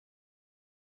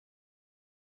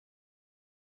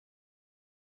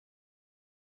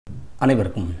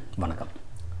அனைவருக்கும் வணக்கம்.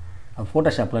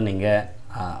 ஃபோட்டோஷாப்பில் நீங்கள்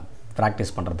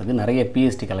ப்ராக்டிஸ் பண்ணுறதுக்கு நிறைய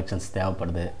PSD கலெக்ஷன்ஸ்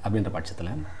தேவைப்படுது அப்படின்ற பட்சத்தில்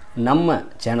நம்ம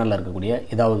சேனலில் இருக்கக்கூடிய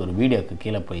ஏதாவது ஒரு வீடியோக்கு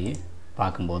கீழே போய்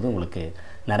பார்க்கும்போது உங்களுக்கு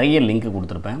நிறைய லிங்க்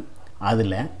கொடுத்துருப்பேன்.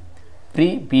 அதில் ப்ரீ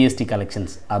PSD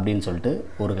கலெக்ஷன்ஸ் அப்படின்னு சொல்லிட்டு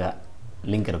ஒரு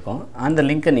லிங்க் இருக்கும். அந்த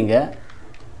லிங்க்கை நீங்கள்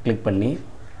கிளிக் பண்ணி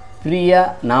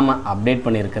ஃப்ரீயாக நாம் அப்டேட்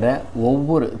பண்ணியிருக்கிற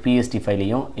ஒவ்வொரு PSD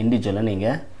ஃபைலையும் இண்டிவிஜுவலாக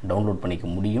நீங்கள் டவுன்லோட் பண்ணிக்க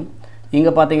முடியும்.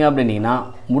 இங்கே பார்த்தீங்க அப்படின்னா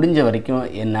முடிஞ்ச வரைக்கும்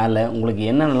என்னால் உங்களுக்கு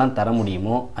என்னென்னலாம் தர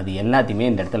முடியுமோ அது எல்லாத்தையுமே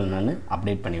இந்த இடத்துல நான்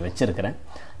அப்டேட் பண்ணி வச்சுருக்கிறேன்.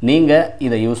 நீங்கள்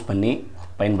இதை யூஸ் பண்ணி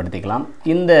பயன்படுத்திக்கலாம்.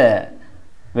 இந்த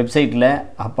வெப்சைட்டில்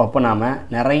அப்பப்போ நாம்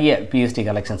நிறைய PSD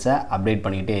கலெக்ஷன்ஸை அப்டேட்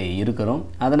பண்ணிக்கிட்டே இருக்கிறோம்.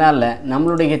 அதனால்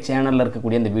நம்மளுடைய சேனலில்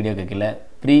இருக்கக்கூடிய இந்த வீடியோக்கு கீழே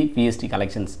ப்ரீ PSD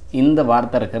கலெக்ஷன்ஸ் இந்த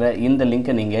வார்த்தை இருக்கிற இந்த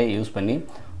லிங்க்கை நீங்கள் யூஸ் பண்ணி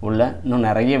உள்ள இன்னும்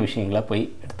நிறைய விஷயங்களை போய்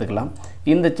எடுத்துக்கலாம்.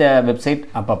 இந்த வெப்சைட்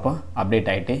அப்பப்போ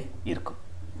அப்டேட் ஆகிட்டே இருக்கும்.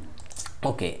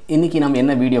 ஓகே, இன்றைக்கி நம்ம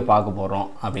என்ன வீடியோ பார்க்க போகிறோம்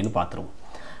அப்படின்னு பார்த்துருவோம்.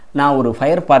 நான் ஒரு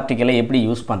ஃபயர் பார்ட்டிக்கலை எப்படி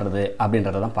யூஸ் பண்ணுறது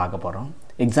அப்படின்றத தான் பார்க்க போகிறோம்.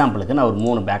 எக்ஸாம்பிளுக்கு நான் ஒரு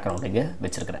 3 பேக்ரவுண்டுக்கு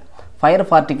வச்சுருக்கிறேன். ஃபயர்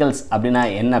பார்ட்டிகல்ஸ் அப்படின்னா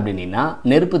என்ன அப்படின்னா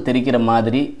நெருப்பு தெரிக்கிற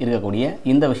மாதிரி இருக்கக்கூடிய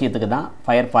இந்த விஷயத்துக்கு தான்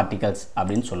ஃபயர் பார்ட்டிகல்ஸ்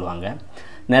அப்படின்னு சொல்லுவாங்க.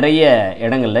 நிறைய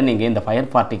இடங்களில் நீங்கள் இந்த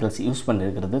ஃபயர் பார்ட்டிகல்ஸ் யூஸ்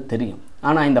பண்ணியிருக்கிறது தெரியும்.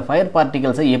 ஆனால் இந்த ஃபயர்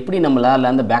பார்ட்டிகல்ஸை எப்படி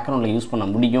நம்மளால் அந்த பேக்ரவுண்டில் யூஸ் பண்ண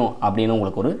முடியும் அப்படின்னு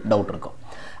உங்களுக்கு ஒரு டவுட் இருக்கும்.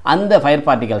 அந்த ஃபயர்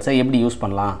பார்ட்டிகல்ஸை எப்படி யூஸ்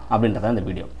பண்ணலாம் அப்படின்றத இந்த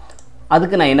வீடியோ.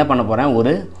 அதுக்கு நான் என்ன பண்ண போகிறேன்,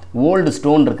 ஒரு ஓல்டு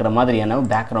ஸ்டோன் இருக்கிற மாதிரியான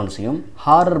பேக்ரவுண்ட்ஸையும்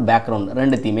ஹாரர் பேக்ரவுண்ட்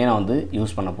ரெண்டுத்தையுமே நான்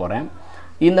யூஸ் பண்ண போகிறேன்.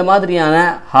 இந்த மாதிரியான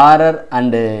ஹாரர்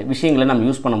அண்டு விஷயங்களை நம்ம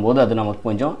யூஸ் பண்ணும்போது அது நமக்கு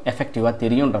கொஞ்சம் எஃபெக்டிவாக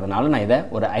தெரியுன்றதுனால நான் இதை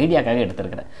ஒரு ஐடியாக்காக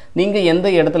எடுத்துருக்கிறேன். நீங்கள் எந்த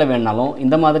இடத்துல வேணாலும்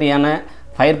இந்த மாதிரியான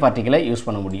ஃபயர் பார்ட்டிகளை யூஸ்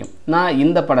பண்ண முடியும். நான்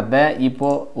இந்த படத்தை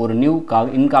இப்போது ஒரு நியூ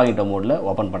இன்காகிட்டோ மோடில்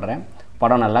ஓப்பன் பண்ணுறேன்.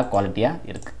 படம் நல்லா குவாலிட்டியாக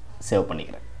இருக்குது. சேவ்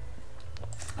பண்ணிக்கிறேன்.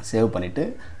 சேவ் பண்ணிவிட்டு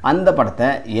அந்த படத்தை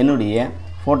என்னுடைய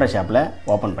ஃபோட்டோஷாப்பில்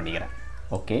ஓப்பன் பண்ணிக்கிறேன்.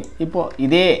 ஓகே, இப்போது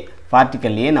இதே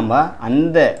பார்ட்டிக்கல்லையே நம்ம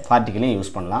அந்த பார்ட்டிக்கலையும்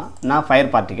யூஸ் பண்ணலாம். நான் ஃபயர்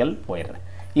பார்ட்டிக்கல் போயிடுறேன்.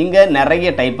 இங்கே நிறைய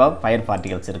டைப் ஆஃப் ஃபயர்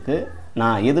பார்ட்டிகல்ஸ் இருக்குது.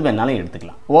 நான் எது வேணாலும்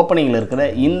எடுத்துக்கலாம். ஓப்பனிங்கில் இருக்கிற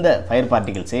இந்த ஃபயர்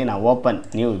பார்ட்டிகல்ஸே நான் ஓப்பன்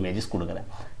நியூ இமேஜஸ் கொடுக்குறேன்.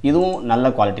 இதுவும்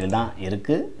நல்ல குவாலிட்டியில் தான்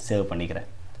இருக்குது. சேவ் பண்ணிக்கிறேன்.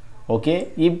 ஓகே,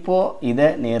 இப்போது இதை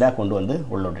நேராக கொண்டு வந்து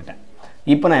உள்ள விட்டுட்டேன்.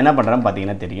 இப்போ நான் என்ன பண்ணுறேன்னு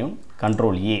பார்த்தீங்கன்னா தெரியும்.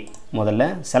 Ctrl+A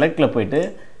முதல்ல செலக்டில் போய்ட்டு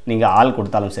நீங்கள் ஆல்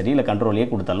கொடுத்தாலும் சரி இல்லை Ctrl+A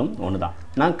கொடுத்தாலும் ஒன்று தான்.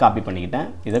 நான் காப்பி பண்ணிக்கிட்டேன்.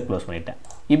 இதை க்ளோஸ் பண்ணிட்டேன்.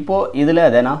 இப்போது இதில்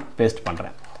அதை நான் பேஸ்ட்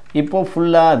பண்ணுறேன். இப்போது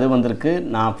ஃபுல்லாக அது வந்திருக்கு.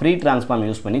 நான் ஃப்ரீ ட்ரான்ஸ்ஃபார்ம்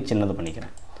யூஸ் பண்ணி சின்னது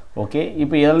பண்ணிக்கிறேன். ஓகே,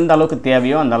 இப்போ எந்த அளவுக்கு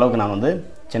தேவையோ அந்த அளவுக்கு நான்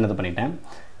சின்னது பண்ணிட்டேன்.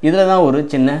 இதில் தான் ஒரு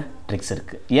சின்ன ட்ரிக்ஸ்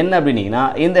இருக்குது. என்ன அப்படின்னீங்கன்னா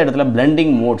இந்த இடத்துல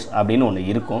பிளெண்டிங் மோட்ஸ் அப்படின்னு ஒன்று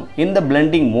இருக்கும். இந்த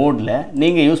பிளெண்டிங் மோடில்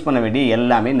நீங்கள் யூஸ் பண்ண வேண்டிய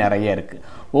எல்லாமே நிறைய இருக்குது.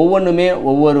 ஒவ்வொன்றுமே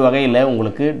ஒவ்வொரு வகையில்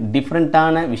உங்களுக்கு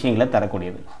டிஃப்ரெண்ட்டான விஷயங்களை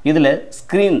தரக்கூடியது. இதில்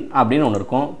ஸ்க்ரீன் அப்படின்னு ஒன்று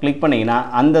இருக்கும். கிளிக் பண்ணிங்கன்னா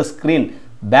அந்த ஸ்க்ரீன்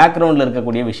பேக்ரவுண்டில்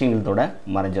இருக்கக்கூடிய விஷயங்களோட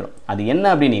மறைஞ்சிடும். அது என்ன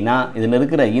அப்படின்னா இதில்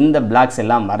இருக்கிற இந்த பிளாக்ஸ்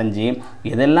எல்லாம் மறைஞ்சி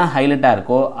எதெல்லாம் ஹைலைட்டாக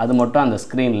இருக்கோ அது மட்டும் அந்த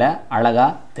ஸ்க்ரீனில்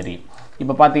அழகாக தெரியும்.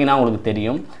 இப்போ பார்த்தீங்கன்னா உங்களுக்கு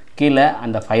தெரியும் கீழே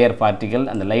அந்த ஃபயர் பார்ட்டிகல்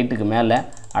அந்த லைட்டுக்கு மேலே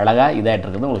அழகாக இதாகிட்டு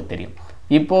இருக்கிறது உங்களுக்கு தெரியும்.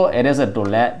 இப்போது எரேசர்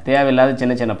டூலில் தேவையில்லாத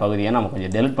சின்ன சின்ன பகுதியை நம்ம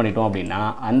கொஞ்சம் டெலிட் பண்ணிட்டோம் அப்படின்னா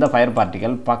அந்த ஃபயர்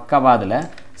பார்ட்டிகல் பக்காவாக அதில்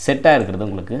செட்டாக இருக்கிறது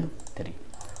உங்களுக்கு தெரியும்.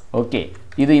 ஓகே,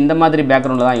 இது இந்த மாதிரி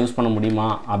பேக்ரவுண்டில் தான் யூஸ் பண்ண முடியுமா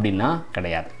அப்படின்னா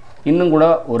கிடையாது. இன்னும் கூட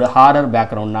ஒரு ஹாரர்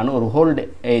பேக்ரவுண்ட் நான் ஒரு ஹோல்டு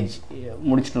ஏஜ்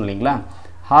முடிச்சிட்டோம் இல்லைங்களா.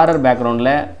 ஹாரர்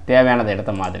பேக்ரவுண்டில் தேவையானதை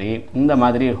எடுத்த மாதிரி இந்த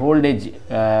மாதிரி ஹோல்டேஜ்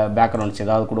பேக்ரவுண்ட்ஸ்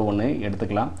ஏதாவது கூட ஒன்று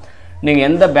எடுத்துக்கலாம். நீங்கள்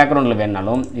எந்த பேக்ரவுண்டில்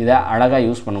வேணாலும் இதை அழகாக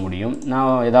யூஸ் பண்ண முடியும்.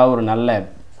 நான் ஏதாவது ஒரு நல்ல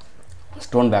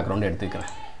ஸ்டோன் பேக்ரவுண்டு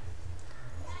எடுத்துக்கிறேன்.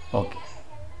 ஓகே,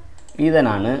 இதை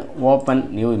நான் ஓப்பன்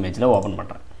நியூ இமேஜில் ஓப்பன்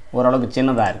பண்ணுறேன். ஓரளவுக்கு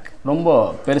சின்னதாக இருக்குது. ரொம்ப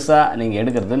பெருசாக நீங்கள்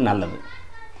எடுக்கிறது நல்லது.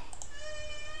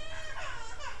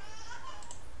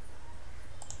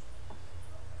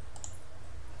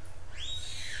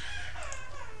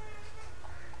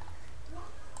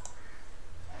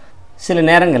 சில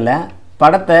நேரங்களில்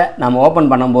படத்தை நம்ம ஓப்பன்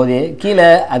பண்ணும்போதே கீழே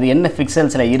அது என்ன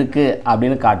பிக்சல்ஸில் இருக்குது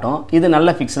அப்படின்னு காட்டும். இது நல்ல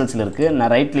பிக்சல்ஸில் இருக்குது.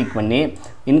 நான் ரைட் கிளிக் பண்ணி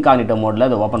இன்காகிட்டோ மோடில்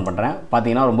அதை ஓப்பன் பண்ணுறேன்.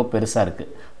 பார்த்தீங்கன்னா ரொம்ப பெருசாக இருக்குது.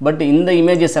 பட் இந்த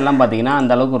இமேஜஸ் எல்லாம் பார்த்தீங்கன்னா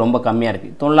அந்த அளவுக்கு ரொம்ப கம்மியாக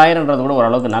இருக்குது. 900ன்றது கூட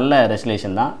ஓரளவுக்கு நல்ல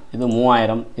ரெசல்யூஷன் தான். இது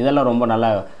 3000 இதெல்லாம் ரொம்ப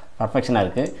நல்ல பர்ஃபெக்ஷனாக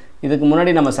இருக்குது. இதுக்கு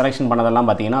முன்னாடி நம்ம செலெக்ஷன் பண்ணதெல்லாம்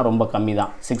பார்த்தீங்கன்னா ரொம்ப கம்மி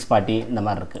தான். 640 இந்த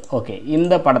மாதிரி இருக்குது. ஓகே,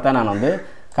 இந்த படத்தை நான்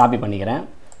காப்பி பண்ணிக்கிறேன்.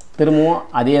 திரும்பவும்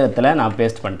அதே இடத்துல நான்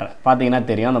பேஸ்ட் பண்ணுறேன். பார்த்தீங்கன்னா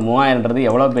தெரியும் அந்த 3000ன்றது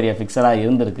எவ்வளோ பெரிய பிக்சலாக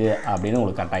இருந்திருக்கு அப்படின்னு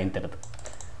உங்களுக்கு கட்டாயம் தெரியுது.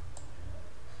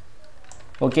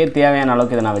 ஓகே, தேவையான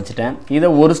அளவுக்கு இதை நான் வச்சுட்டேன். இதை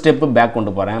ஒரு ஸ்டெப்பு பேக்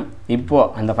கொண்டு போகிறேன். இப்போது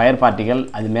அந்த ஃபயர் பார்ட்டிகல்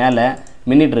அது மேலே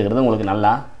மின்னிட்டு இருக்கிறது உங்களுக்கு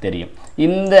நல்லா தெரியும்.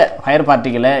 இந்த ஃபயர்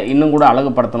பார்ட்டிகளை இன்னும் கூட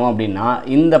அழகுபடுத்தணும் அப்படின்னா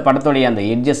இந்த படத்துடைய அந்த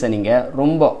எட்ஜஸை நீங்கள்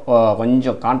ரொம்ப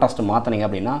கொஞ்சம் கான்ட்ராஸ்ட் மாற்றினீங்க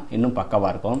அப்படின்னா இன்னும்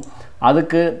பக்காவாக இருக்கும்.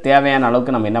 அதுக்கு தேவையான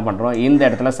அளவுக்கு நம்ம என்ன பண்ணுறோம், இந்த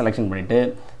இடத்துல செலெக்ஷன் பண்ணிவிட்டு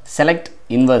செலக்ட்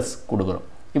இன்வர்ஸ் கொடுக்குறோம்.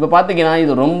 இப்போ பார்த்தீங்கன்னா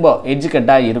இது ரொம்ப எட்ஜ்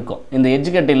கட்டாக இருக்கும். இந்த எட்ஜ்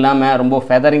கட் இல்லாமல் ரொம்ப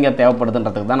ஃபெதரிங்காக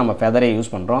தேவைப்படுதுன்றதுக்கு தான் நம்ம ஃபெதரை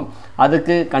யூஸ் பண்ணுறோம்.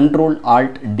 அதுக்கு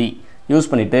Ctrl+Alt+D யூஸ்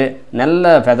பண்ணிவிட்டு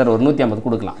நல்ல ஃபெதர் ஒரு 150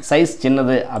 கொடுக்கலாம். சைஸ்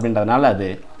சின்னது அப்படின்றதுனால அது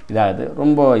இதாகுது,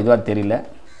 ரொம்ப இதுவாக தெரியல.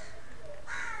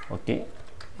 ஓகே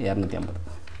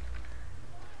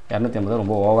 250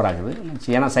 ரொம்ப ஓவர் ஆகுது,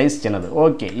 ஏன்னா சைஸ் சின்னது.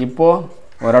 ஓகே இப்போது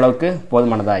ஓரளவுக்கு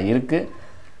போதுமானதாக இருக்குது.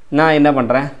 நான் என்ன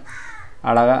பண்ணுறேன்,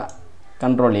 அழகாக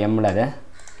Ctrl+Mல அதை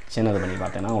சின்னது பண்ணி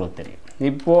பார்த்தேன்னா உங்களுக்கு தெரியும்.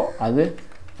 இப்போது அது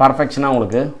பர்ஃபெக்ஷனாக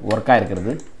உங்களுக்கு ஒர்க்காக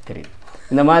இருக்கிறது தெரியும்.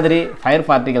 இந்த மாதிரி ஃபயர்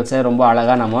பார்ட்டிகல்ஸை ரொம்ப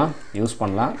அழகாக நம்ம யூஸ்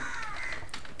பண்ணலாம்.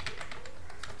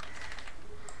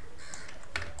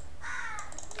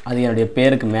 அது என்னுடைய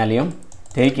பேருக்கு மேலேயும்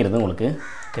தேய்க்கிறது உங்களுக்கு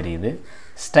தெரியுது.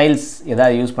 ஸ்டைல்ஸ்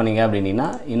எதாவது யூஸ் பண்ணிங்க அப்படின்னா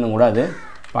இன்னும் கூட அது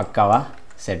பக்காவாக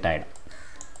செட் ஆகிடும்.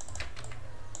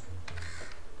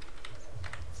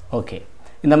 ஓகே,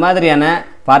 இந்த மாதிரியான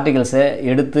பார்ட்டிகல்ஸை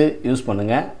எடுத்து யூஸ்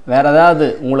பண்ணுங்கள். வேறு ஏதாவது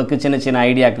உங்களுக்கு சின்ன சின்ன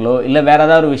ஐடியாக்களோ இல்லை வேறு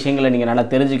ஏதாவது ஒரு விஷயங்களை நீங்கள் நல்லா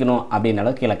தெரிஞ்சுக்கணும்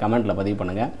அப்படின்னாலும் கீழே கமெண்ட்டில் பதிவு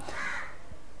பண்ணுங்கள்.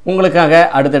 உங்களுக்காக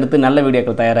அடுத்தடுத்து நல்ல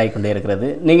வீடியோக்கள் தயாராகி கொண்டே இருக்கிறது.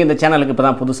 நீங்கள் இந்த சேனலுக்கு இப்போ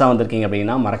தான் புதுசாக வந்திருக்கீங்க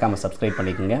அப்படின்னா மறக்காமல் சப்ஸ்கிரைப்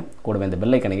பண்ணிக்கோங்க. கூடவே இந்த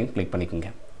பெல் ஐக்கனையும் கிளிக் பண்ணிக்கோங்க.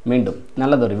 மீண்டும்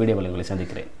நல்லதொரு வீடியோவில் உங்களை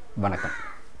சந்திக்கிறேன். வணக்கம்.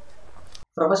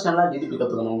 ப்ரொஃபஷனலாக டிடிபி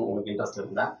கற்றுக்கணும்னு உங்களுக்கு இன்ட்ரெஸ்ட்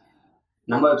இருந்தால்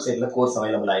நம்ம வெப்சைட்டில் கோர்ஸ்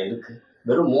அவைலபிளாக இருக்குது.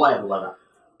 வெறும் 3000 ரூபாய் தான்.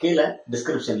 கீழே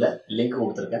டிஸ்கிரிப்ஷனில் லிங்க்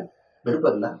கொடுத்துருக்கேன்.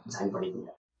 விருப்பம் இருந்தால் ஜாயின் பண்ணிக்கோங்க.